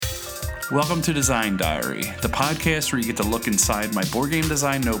Welcome to Design Diary, the podcast where you get to look inside my board game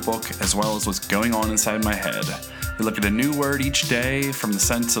design notebook as well as what's going on inside my head. We look at a new word each day from the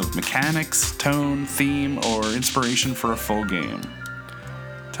sense of mechanics, tone, theme, or inspiration for a full game.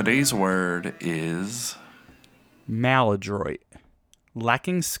 Today's word is maladroit.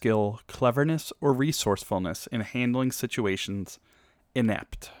 Lacking skill, cleverness, or resourcefulness in handling situations.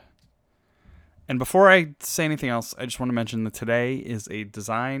 Inept. And before I say anything else, I just want to mention that today is a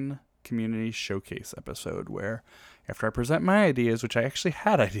design community showcase episode where, after I present my ideas, which I actually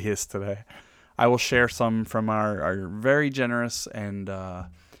had ideas today, I will share some from our very generous and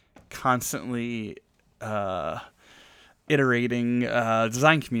constantly iterating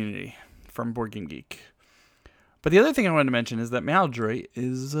design community from Board Game Geek. But the other thing I wanted to mention is that Maladroit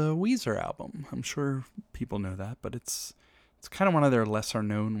is a Weezer album. I'm sure people know that, but it's kind of one of their lesser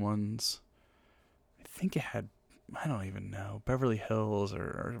known ones. I think it had, I don't even know, Beverly Hills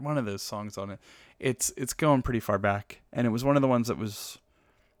or one of those songs on it. It's going pretty far back, and it was one of the ones that was,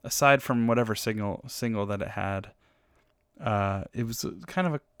 aside from whatever single that it had, it was kind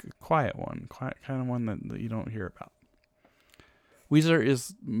of a quiet one, kind of one that you don't hear about. Weezer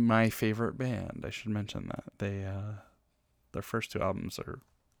is my favorite band. I should mention that. Their first two albums are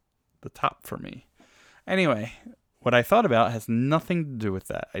the top for me. Anyway, what I thought about has nothing to do with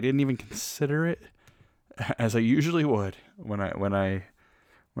that. I didn't even consider it, as I usually would when I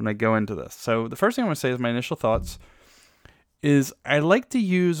go into this. So the first thing I want to say is my initial thoughts is I like to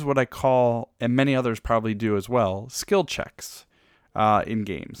use what I call, and many others probably do as well, skill checks in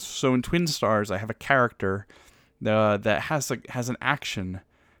games. So in Twin Stars, I have a character that has an action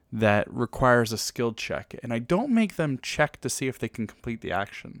that requires a skill check, and I don't make them check to see if they can complete the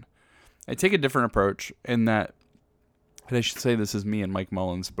action. I take a different approach in that, and I should say this is me and Mike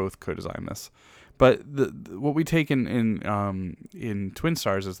Mullins both co-design this. But what we take in Twin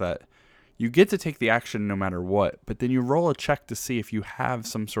Stars is that you get to take the action no matter what, but then you roll a check to see if you have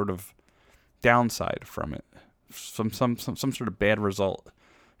some sort of downside from it, some sort of bad result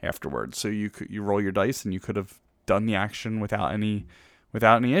afterwards. So you roll your dice and you could have done the action without any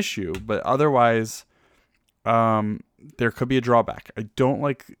issue, but otherwise there could be a drawback. I don't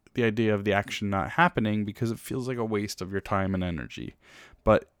like the idea of the action not happening because it feels like a waste of your time and energy.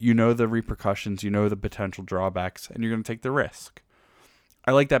 But you know the repercussions, you know the potential drawbacks, and you're going to take the risk.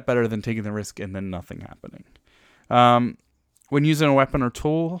 I like that better than taking the risk and then nothing happening. When using a weapon or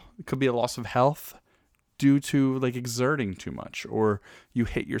tool, it could be a loss of health due to like exerting too much, or you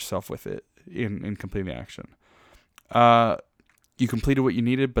hit yourself with it in completing the action. You completed what you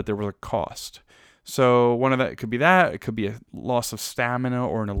needed, but there was a cost. So one of that could be that. It could be a loss of stamina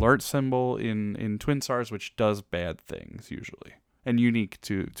or an alert symbol in Twin Stars, which does bad things usually and unique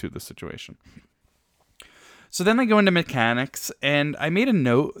to the situation. So then I go into mechanics, and I made a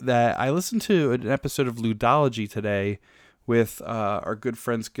note that I listened to an episode of Ludology today with our good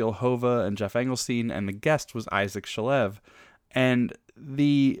friends Gil Hova and Jeff Engelstein, and the guest was Isaac Shalev. And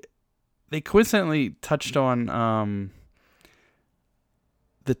they coincidentally touched on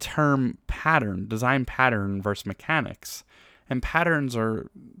the term pattern, design pattern versus mechanics. And patterns they're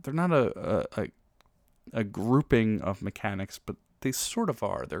not a grouping of mechanics, but they sort of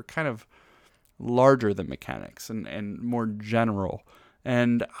are. They're kind of larger than mechanics and more general.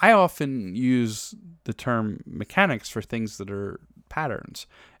 And I often use the term mechanics for things that are patterns.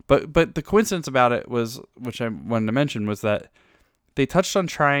 But the coincidence about it was, which I wanted to mention, was that they touched on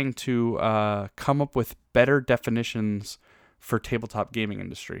trying to come up with better definitions for tabletop gaming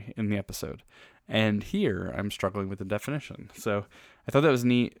industry in the episode. And here I'm struggling with the definition. So I thought that was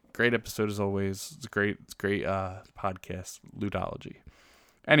neat. Great episode as always. It's great podcast, Ludology.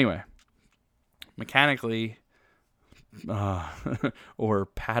 Anyway, mechanically or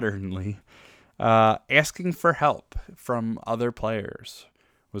patternly, asking for help from other players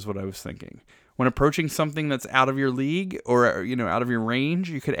was what I was thinking. When approaching something that's out of your league or out of your range,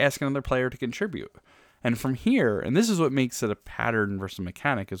 you could ask another player to contribute. And from here, and this is what makes it a pattern versus a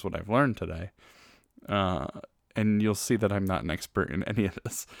mechanic, is what I've learned today. And you'll see that I'm not an expert in any of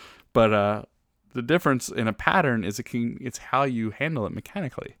this. But the difference in a pattern is it's how you handle it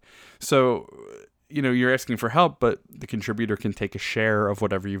mechanically. So, you're asking for help, but the contributor can take a share of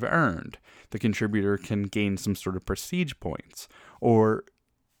whatever you've earned. The contributor can gain some sort of prestige points. Or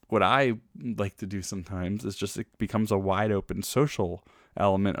what I like to do sometimes is just it becomes a wide open social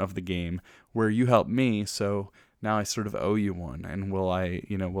element of the game where you help me, so now I sort of owe you one, and will I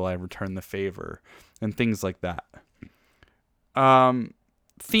return the favor, and things like that.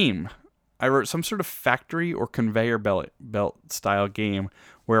 Theme. I wrote some sort of factory or conveyor belt style game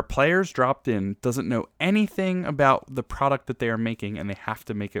where players dropped in doesn't know anything about the product that they are making and they have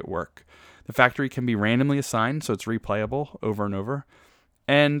to make it work. The factory can be randomly assigned, so it's replayable over and over.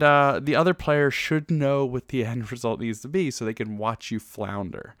 And the other player should know what the end result needs to be so they can watch you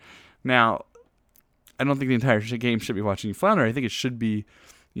flounder. Now, I don't think the entire game should be watching you flounder. I think it should be,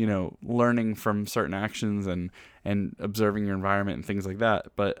 learning from certain actions and observing your environment and things like that.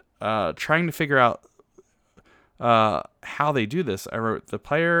 But trying to figure out how they do this, I wrote the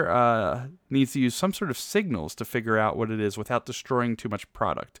player needs to use some sort of signals to figure out what it is without destroying too much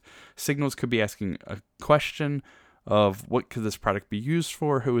product. Signals could be asking a question of what could this product be used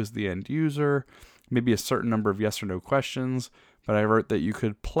for, who is the end user, maybe a certain number of yes or no questions. But I wrote that you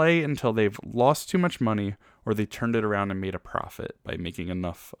could play until they've lost too much money or they turned it around and made a profit by making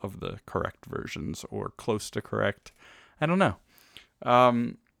enough of the correct versions or close to correct. I don't know.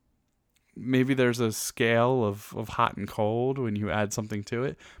 Maybe there's a scale of hot and cold when you add something to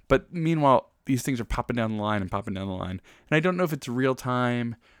it. But meanwhile, these things are popping down the line. And I don't know if it's real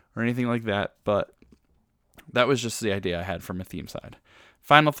time or anything like that, but that was just the idea I had from a theme side.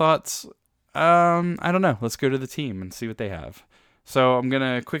 Final thoughts. I don't know. Let's go to the team and see what they have. So I'm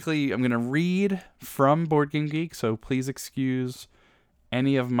going to read from Board Game Geek. So please excuse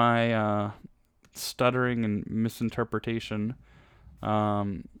any of my stuttering and misinterpretation. But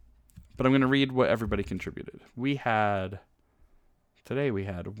I'm going to read what everybody contributed. Today we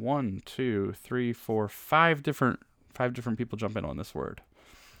had 1, 2, 3, 4, 5 different people jump in on this word.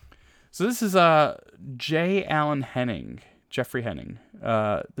 So this is J. Allen Henning, Jeffrey Henning.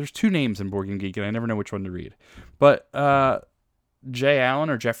 There's 2 names in Board Game Geek, and I never know which one to read. But J.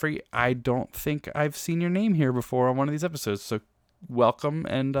 Allen or Jeffrey, I don't think I've seen your name here before on one of these episodes. So welcome,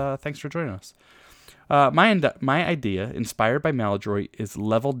 and thanks for joining us. My idea, inspired by Maladroit, is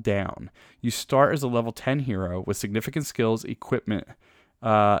level down. You start as a level 10 hero with significant skills, equipment,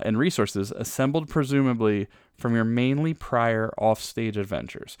 and resources assembled presumably from your mainly prior off-stage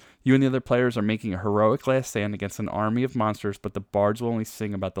adventures. You and the other players are making a heroic last stand against an army of monsters, but the bards will only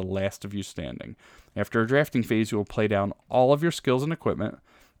sing about the last of you standing. After a drafting phase, you will play down all of your skills and equipment.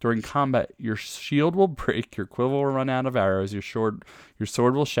 During combat, your shield will break, your quiver will run out of arrows, your sword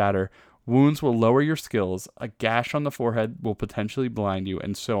will shatter, wounds will lower your skills, a gash on the forehead will potentially blind you,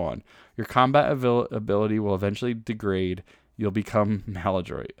 and so on. Your combat ability will eventually degrade. You'll become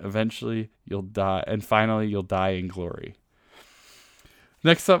Maladroit. Eventually, you'll die, and finally, you'll die in glory.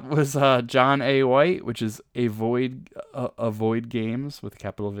 Next up was John A. White, which is Avoid Games with a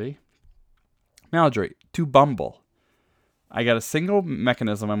capital V. Maladroit, to bumble. I got a single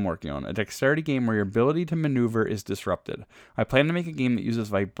mechanism I'm working on, a dexterity game where your ability to maneuver is disrupted. I plan to make a game that uses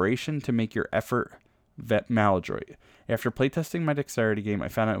vibration to make your effort maladroit. After playtesting my dexterity game, I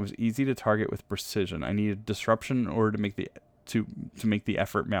found out it was easy to target with precision. I needed disruption in order to make the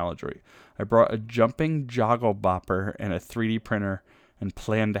effort maladroit. I brought a jumping joggle bopper and a 3D printer and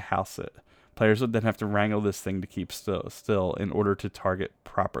planned to house it. Players would then have to wrangle this thing to keep still in order to target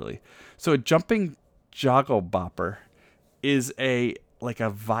properly. So a jumping joggle bopper is a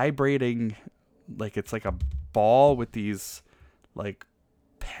vibrating, it's like a ball with these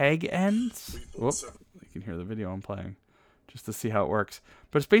peg ends. Whoops, you can hear the video I'm playing just to see how it works.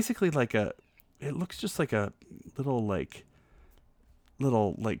 But it's basically it looks just like a little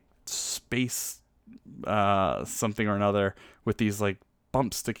space something or another with these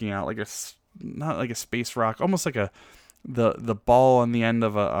bumps sticking out, not like a space rock, almost like the ball on the end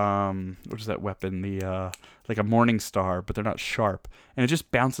of a what is that weapon, the like a morning star, but they're not sharp, and it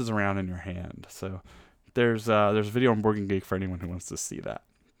just bounces around in your hand. So there's a video on Board Game Geek for anyone who wants to see that.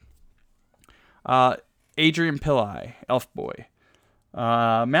 Adrian Pillai, Elf Boy.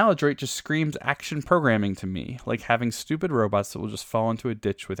 Maladroit just screams action programming to me, like having stupid robots that will just fall into a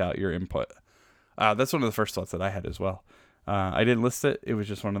ditch without your input. That's one of the first thoughts that I had as well. I didn't list it. It was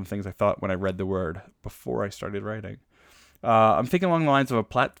just one of the things I thought when I read the word before I started writing. I'm thinking along the lines of a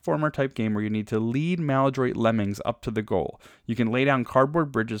platformer type game where you need to lead maladroit lemmings up to the goal. You can lay down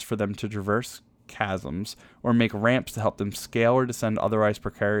cardboard bridges for them to traverse chasms or make ramps to help them scale or descend otherwise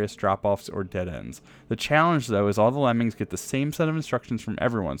precarious drop-offs or dead ends. The challenge, though, is all the lemmings get the same set of instructions from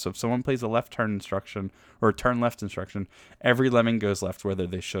everyone. So if someone plays a left turn instruction or a turn left instruction, every lemming goes left whether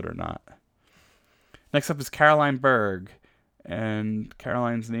they should or not. Next up is Caroline Berg. And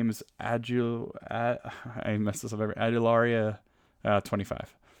Caroline's name is Adularia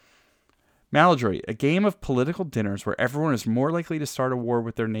 25. Maladroit, a game of political dinners where everyone is more likely to start a war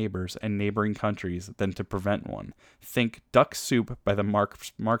with their neighbors and neighboring countries than to prevent one. Think Duck Soup by the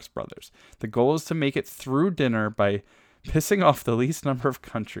Marx Brothers. The goal is to make it through dinner by pissing off the least number of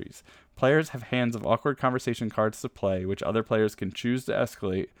countries. Players have hands of awkward conversation cards to play, which other players can choose to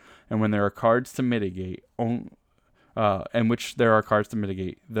escalate, and when there are cards to mitigate,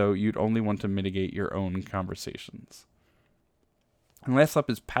 though you'd only want to mitigate your own conversations. And last up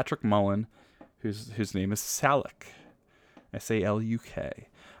is Patrick Mullen, whose name is Saluk. S-A-L-U-K.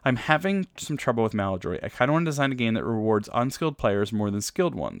 I'm having some trouble with Maladroit. I kind of want to design a game that rewards unskilled players more than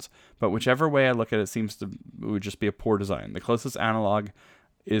skilled ones, but whichever way I look at it, it would just be a poor design. The closest analog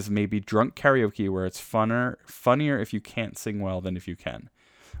is maybe drunk karaoke, where it's funnier if you can't sing well than if you can,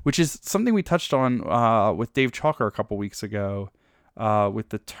 which is something we touched on with Dave Chalker a couple weeks ago with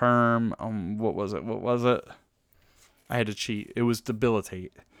the term, what was it? I had to cheat. It was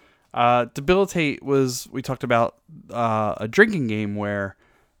debilitate. Debilitate was, we talked about a drinking game where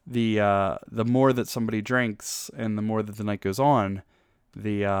the more that somebody drinks and the more that the night goes on,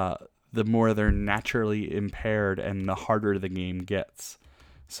 the more they're naturally impaired and the harder the game gets.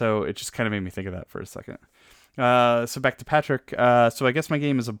 So it just kind of made me think of that for a second. So back to Patrick. So I guess my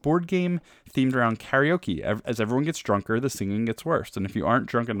game is a board game themed around karaoke. As everyone gets drunker, the singing gets worse. And if you aren't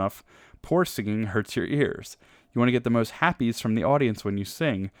drunk enough, poor singing hurts your ears. You want to get the most happies from the audience when you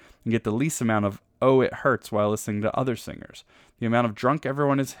sing and get the least amount of "oh, it hurts" while listening to other singers. The amount of drunk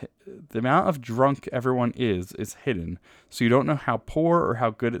everyone is hidden, so you don't know how poor or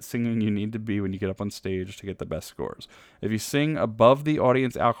how good at singing you need to be when you get up on stage to get the best scores. If you sing above the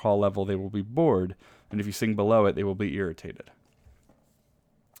audience alcohol level, they will be bored, and if you sing below it, they will be irritated.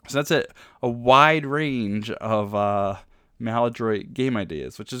 So that's it. A wide range of Maladroit game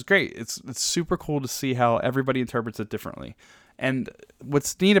ideas, which is great. It's super cool to see how everybody interprets it differently. And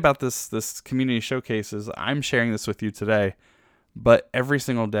what's neat about this community showcase is I'm sharing this with you today, but every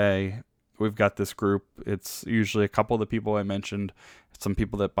single day we've got this group. It's usually a couple of the people I mentioned, some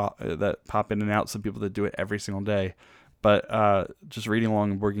people that pop in and out, some people that do it every single day. But just reading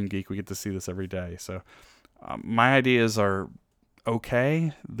along in Board Game Geek, we get to see this every day. So my ideas are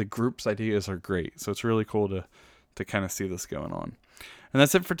okay. The group's ideas are great. So it's really cool to kind of see this going on. And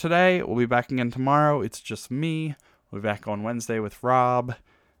that's it for today. We'll be back again tomorrow. It's just me. We'll be back on Wednesday with Rob.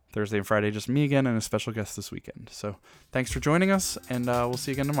 Thursday and Friday, just me again, and a special guest this weekend. So thanks for joining us, and we'll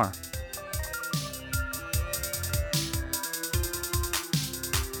see you again tomorrow.